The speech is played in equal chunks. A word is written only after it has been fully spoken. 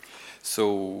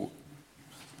So,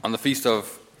 on the feast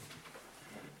of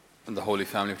the Holy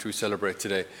Family, which we celebrate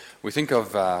today, we think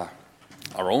of our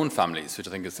own families, which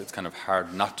I think it's kind of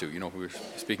hard not to. We're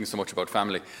speaking so much about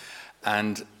family.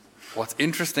 And what's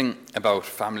interesting about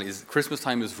family is Christmas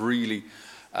time is really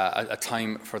a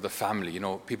time for the family.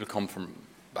 People come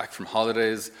back from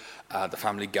holidays, the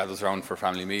family gathers around for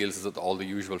family meals, all the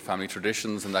usual family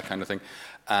traditions and that kind of thing.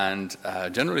 And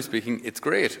generally speaking, it's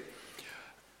great.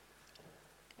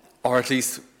 Or at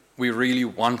least we really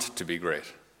want it to be great.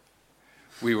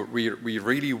 We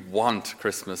really want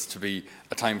Christmas to be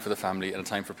a time for the family and a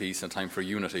time for peace and a time for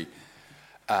unity.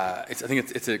 I think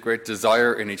it's a great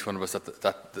desire in each one of us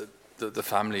that the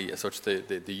family, as such,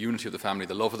 the unity of the family,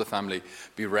 the love of the family,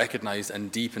 be recognized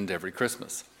and deepened every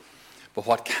Christmas. But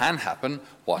what can happen,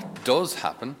 what does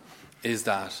happen, is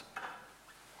that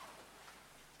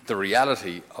the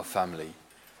reality of family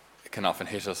can often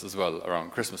hit us as well around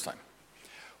Christmas time,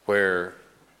 where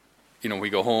we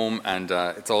go home and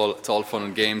it's all fun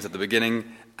and games at the beginning,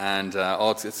 and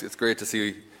it's great to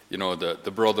see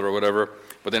the brother or whatever.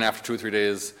 But then after 2 or 3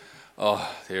 days,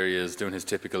 there he is doing his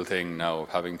typical thing now of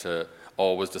having to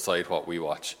always decide what we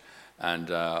watch. And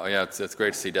it's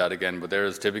great to see Dad again, but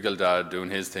there's typical Dad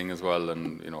doing his thing as well,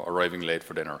 and arriving late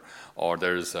for dinner. Or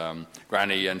there's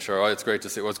Granny, and sure, it's great to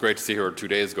see. It was great to see her 2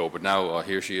 days ago, but now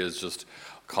here she is, just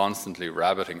constantly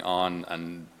rabbiting on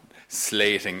and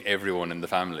slating everyone in the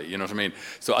family. You know what I mean?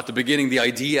 So at the beginning, the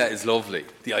idea is lovely.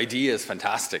 The idea is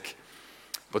fantastic.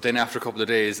 But then after a couple of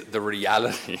days, the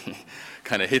reality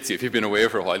kind of hits you. If you've been away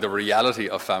for a while, the reality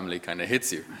of family kind of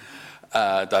hits you.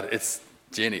 That it's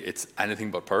anything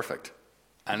but perfect.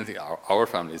 Anything. Our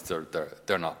families,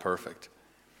 they're not perfect.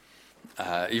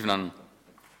 Even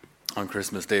on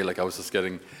Christmas Day, like I was just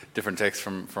getting different texts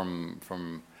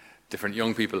from different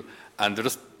young people, and they're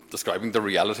just describing the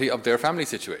reality of their family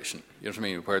situation. You know what I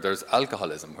mean? Where there's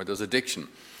alcoholism, where there's addiction,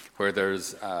 where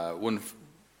there's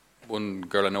one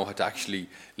girl I know had to actually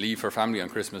leave her family on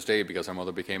Christmas Day because her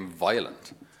mother became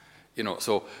violent.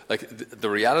 So like the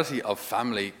reality of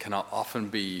family can often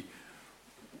be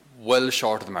well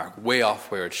short of the mark, way off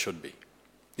where it should be.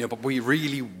 But we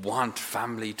really want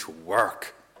family to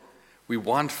work. We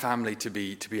want family to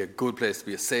be a good place, to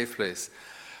be a safe place.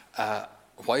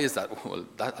 Why is that? Well,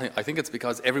 I think it's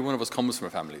because every one of us comes from a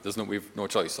family. We've no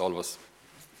choice. All of us.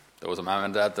 There was a mom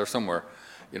and dad there somewhere.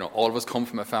 All of us come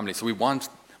from a family. So we want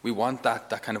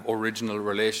that kind of original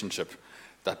relationship,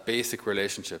 that basic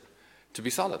relationship, to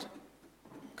be solid,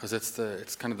 because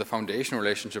it's kind of the foundational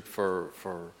relationship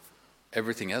for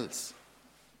everything else.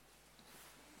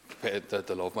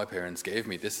 The love my parents gave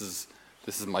me. This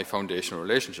is my foundational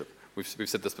relationship. We've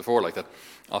said this before, like that.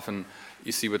 Often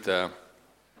you see with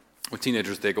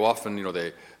teenagers, they go off and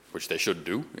which they should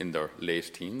do in their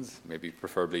late teens, maybe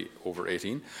preferably over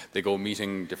 18. They go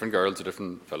meeting different girls or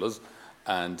different fellas,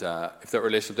 and if that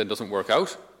relationship then doesn't work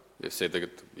out, they say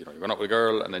you're going out with a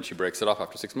girl and then she breaks it off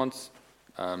after 6 months.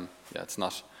 It's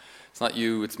not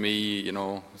you, it's me.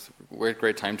 It's a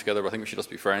great time together, but I think we should just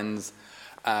be friends.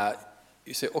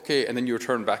 You say okay, and then you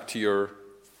return back to your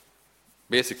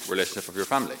basic relationship of your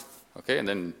family. Okay, and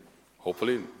then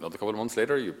hopefully another couple of months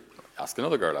later you ask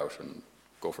another girl out and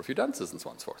go for a few dances and so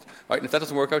on and so forth. Right? And if that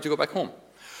doesn't work out, you go back home.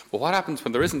 But what happens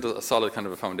when there isn't a solid kind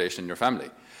of a foundation in your family?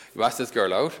 You ask this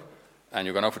girl out, and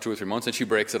you're going out for 2 or 3 months, and she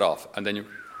breaks it off, and then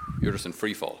you're just in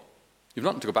free fall. You've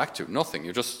nothing to go back to, nothing.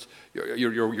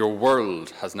 Your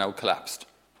world has now collapsed.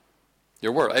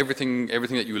 Your world, everything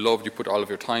that you loved, you put all of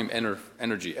your time,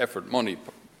 energy, effort, money,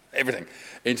 everything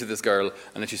into this girl,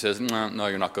 and then she says, no,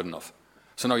 you're not good enough.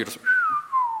 So now you're just...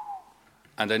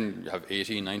 And then you have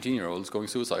 18, 19-year-olds going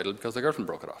suicidal because their girlfriend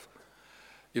broke it off.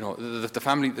 The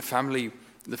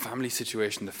family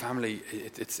situation,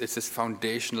 it's this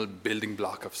foundational building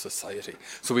block of society.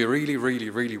 So we really,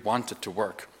 really, really want it to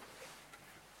work.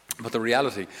 But the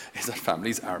reality is that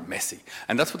families are messy.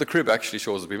 And that's what the crib actually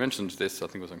shows us. We mentioned this, I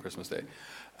think it was on Christmas Day,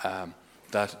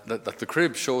 that the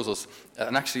crib shows us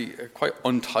an actually quite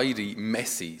untidy,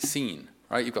 messy scene.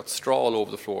 Right? You've got straw all over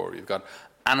the floor. You've got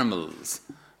animals.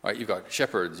 Right? You've got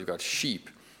shepherds. You've got sheep.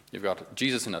 You've got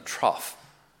Jesus in a trough.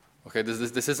 Okay,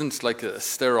 this isn't like a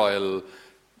sterile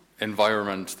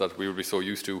environment that we would be so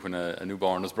used to when a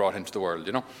newborn is brought into the world.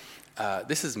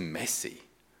 This is messy.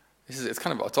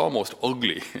 It's almost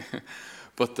ugly.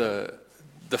 But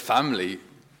the family,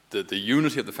 the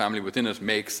unity of the family within it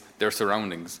makes their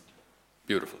surroundings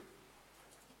beautiful.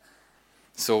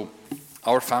 So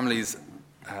our families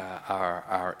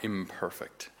are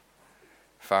imperfect,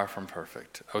 far from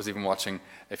perfect. I was even watching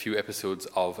a few episodes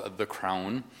of The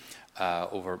Crown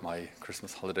over my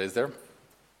Christmas holidays there.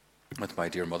 with my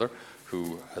dear mother,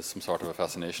 who has some sort of a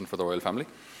fascination for the royal family.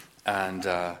 And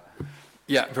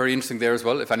yeah, very interesting there as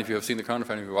well. If any of you have seen The Crown, if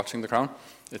any of you are watching The Crown,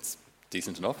 it's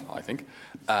decent enough, I think.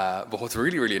 But what's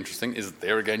really, really interesting is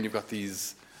there again you've got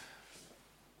these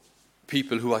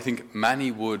people who I think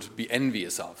many would be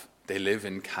envious of. They live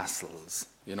in castles.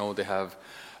 You know, they have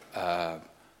a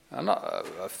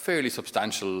fairly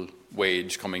substantial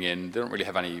wage coming in. They don't really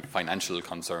have any financial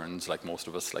concerns like most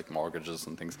of us, like mortgages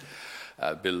and things,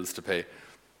 bills to pay.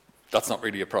 That's not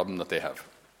really a problem that they have.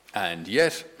 And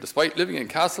yet, despite living in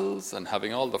castles and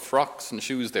having all the frocks and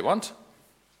shoes they want,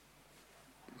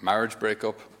 marriage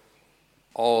breakup,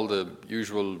 all the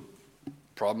usual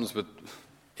problems with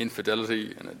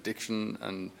infidelity and addiction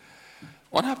and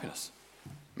unhappiness.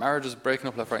 Marriage is breaking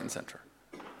up left, right, and centre.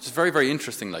 It's very, very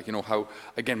interesting, like, you know, how,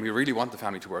 again, we really want the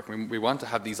family to work. I mean, we want to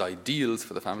have these ideals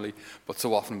for the family, but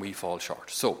so often we fall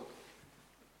short. So,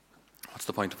 what's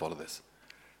the point of all of this?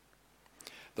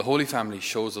 The Holy Family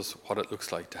shows us what it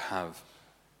looks like to have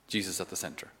Jesus at the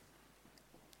centre.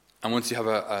 And once you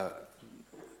have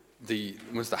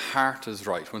once the heart is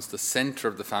right, once the centre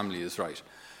of the family is right,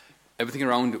 everything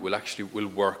around it will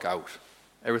work out.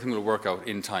 Everything will work out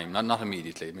in time, not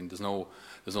immediately. I mean, there's no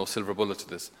silver bullet to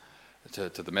this, to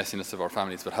the messiness of our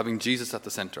families. But having Jesus at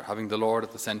the centre, having the Lord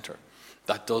at the centre,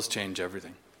 that does change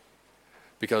everything.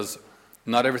 Because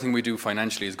not everything we do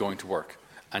financially is going to work,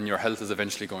 and your health is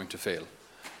eventually going to fail.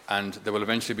 And there will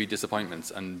eventually be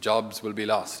disappointments, and jobs will be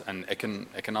lost, and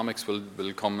economics will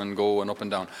come and go and up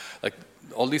and down. Like,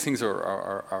 all these things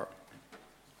are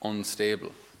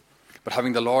unstable. But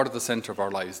having the Lord at the centre of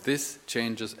our lives, this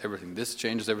changes everything. This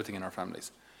changes everything in our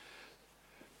families.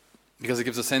 Because it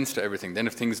gives a sense to everything. Then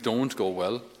if things don't go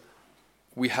well,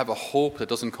 we have a hope that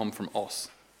doesn't come from us.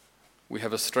 We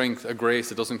have a strength, a grace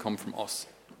that doesn't come from us.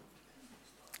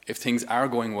 If things are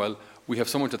going well, we have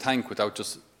someone to thank without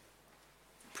just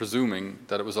presuming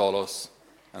that it was all us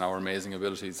and our amazing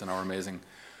abilities and our amazing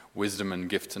wisdom and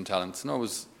gifts and talents. No,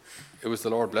 it was the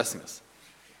Lord blessing us.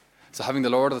 So having the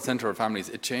Lord at the centre of our families,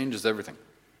 it changes everything.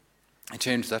 It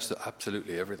changes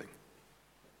absolutely everything.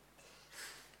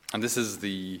 And this is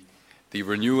the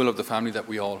renewal of the family that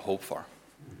we all hope for.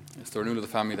 It's the renewal of the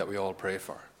family that we all pray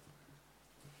for.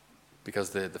 Because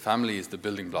the family is the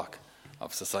building block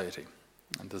of society.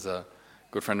 And there's a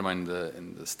good friend of mine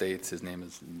in the States, his name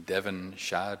is Devin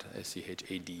Shadd,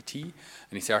 S-C-H-A-D-T, and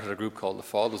he started a group called the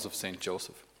Fathers of St.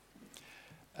 Joseph.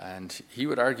 And he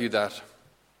would argue that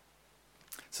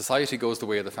society goes the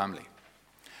way of the family,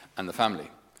 and the family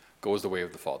goes the way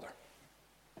of the father.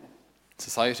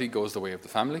 Society goes the way of the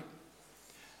family,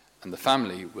 and the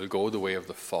family will go the way of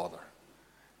the father.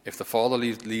 If the father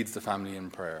leads the family in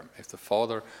prayer, if the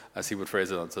father, as he would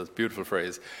phrase it, it's a beautiful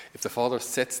phrase, if the father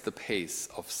sets the pace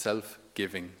of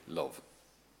self-giving love,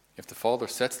 if the father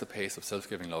sets the pace of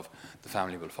self-giving love, the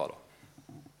family will follow.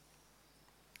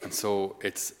 And so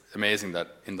it's amazing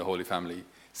that in the Holy Family,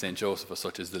 St. Joseph as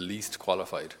such is the least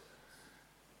qualified.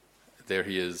 There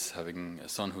he is, having a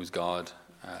son who's God,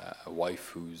 a wife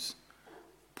who's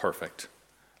perfect,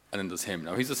 and then there's him.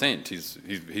 Now he's a saint. He's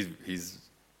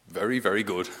very, very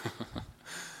good,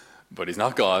 but he's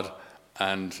not God,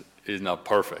 and he's not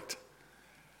perfect.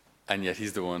 And yet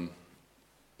he's the one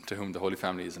to whom the Holy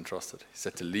Family is entrusted. He's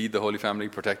set to lead the Holy Family,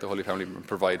 protect the Holy Family, and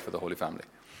provide for the Holy Family.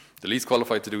 The least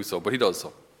qualified to do so, but he does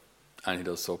so, and he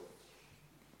does so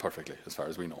perfectly, as far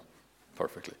as we know.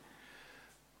 Perfectly.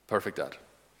 Perfect dad.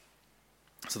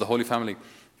 So the Holy Family,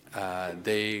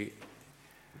 they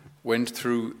went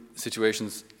through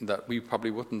situations that we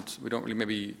probably wouldn't, we don't really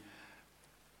maybe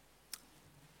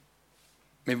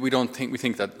we don't think, we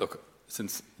think that, look,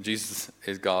 since Jesus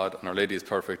is God and Our Lady is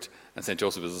perfect and St.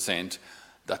 Joseph is a saint,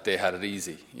 that they had it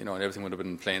easy, and everything would have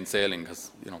been plain sailing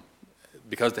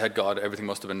because they had God, everything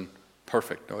must have been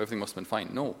perfect. No, everything must have been fine.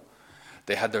 No.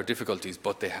 They had their difficulties,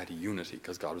 but they had unity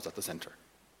because God was at the centre.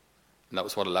 And that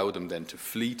was what allowed them then to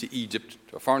flee to Egypt,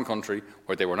 to a foreign country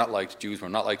where they were not liked. Jews were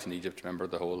not liked in Egypt. Remember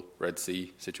the whole Red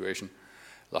Sea situation?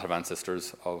 A lot of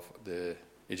ancestors of the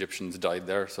Egyptians died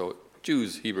there. So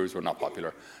Jews, Hebrews were not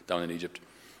popular down in Egypt.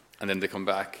 And then they come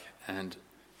back and,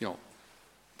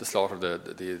 the slaughter of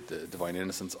the divine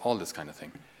innocents, all this kind of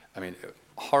thing. I mean,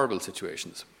 horrible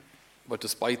situations. But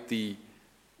despite the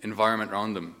environment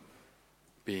around them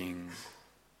they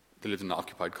lived in an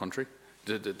occupied country,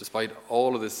 despite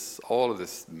all of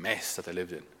this mess that they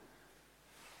lived in,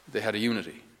 they had a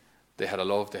unity, they had a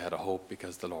love, they had a hope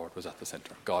because the Lord was at the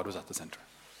centre. God was at the centre.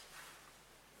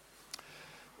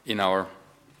 In our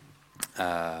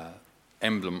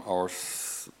emblem,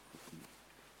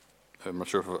 I'm not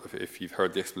sure if you've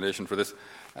heard the explanation for this,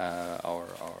 our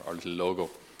little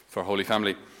logo for Holy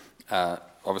Family.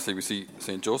 obviously we see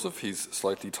St. Joseph. He's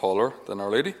slightly taller than Our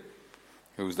Lady,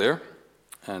 who's there,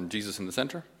 and Jesus in the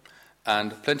centre,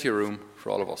 and plenty of room for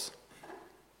all of us.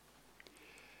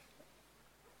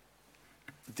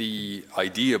 The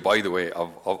idea, by the way,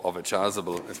 of a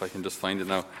chasuble, if I can just find it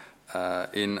now,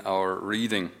 in our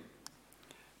reading,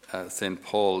 St.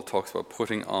 Paul talks about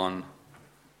putting on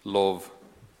love.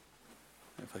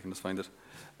 If I can just find it.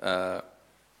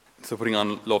 So putting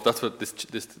on love, that's what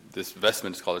this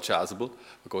vestment is called, a chasuble.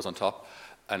 It goes on top,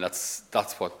 and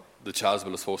that's what the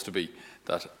chasuble is supposed to be.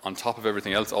 That on top of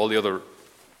everything else, all the other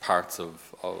parts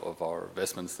of our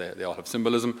vestments, they all have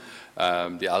symbolism.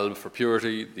 The alb for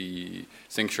purity, the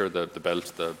cincture, the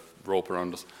belt, the rope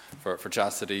around us for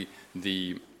chastity.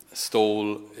 The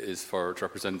stole is to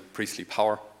represent priestly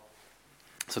power,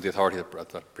 so the authority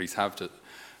that priests have to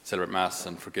celebrate Mass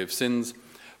and forgive sins.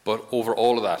 But over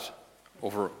all of that,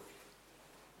 over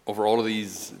all of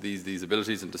these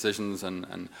abilities and decisions,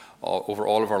 and over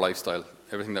all of our lifestyle,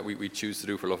 everything that we choose to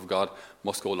do for love of God,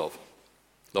 must go love.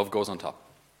 Love goes on top.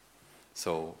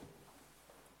 So,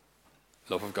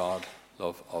 love of God,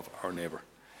 love of our neighbour.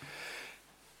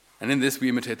 And in this we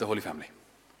imitate the Holy Family.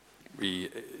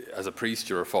 As a priest,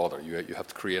 you're a father. You have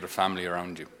to create a family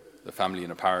around you. The family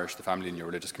in a parish, the family in your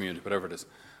religious community, whatever it is.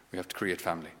 We have to create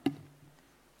family.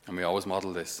 And we always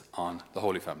model this on the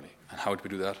Holy Family. And how do we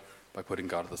do that? By putting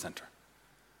God at the centre.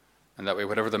 And that way,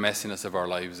 whatever the messiness of our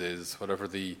lives is, whatever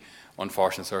the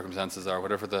unfortunate circumstances are,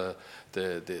 whatever the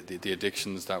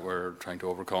addictions that we're trying to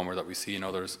overcome or that we see in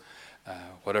others,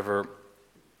 whatever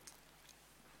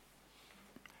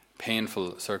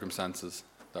painful circumstances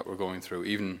that we're going through,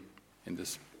 even in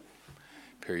this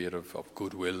period of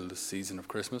goodwill, this season of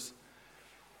Christmas,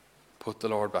 put the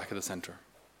Lord back at the centre.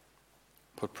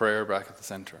 Put prayer back at the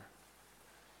centre.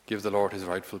 Give the Lord his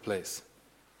rightful place.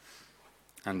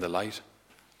 And the light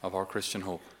of our Christian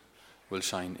hope will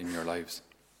shine in your lives.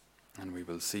 And we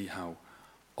will see how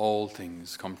all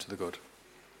things come to the good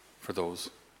for those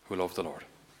who love the Lord.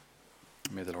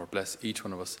 May the Lord bless each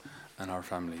one of us and our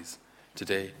families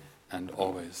today and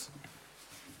always.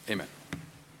 Amen.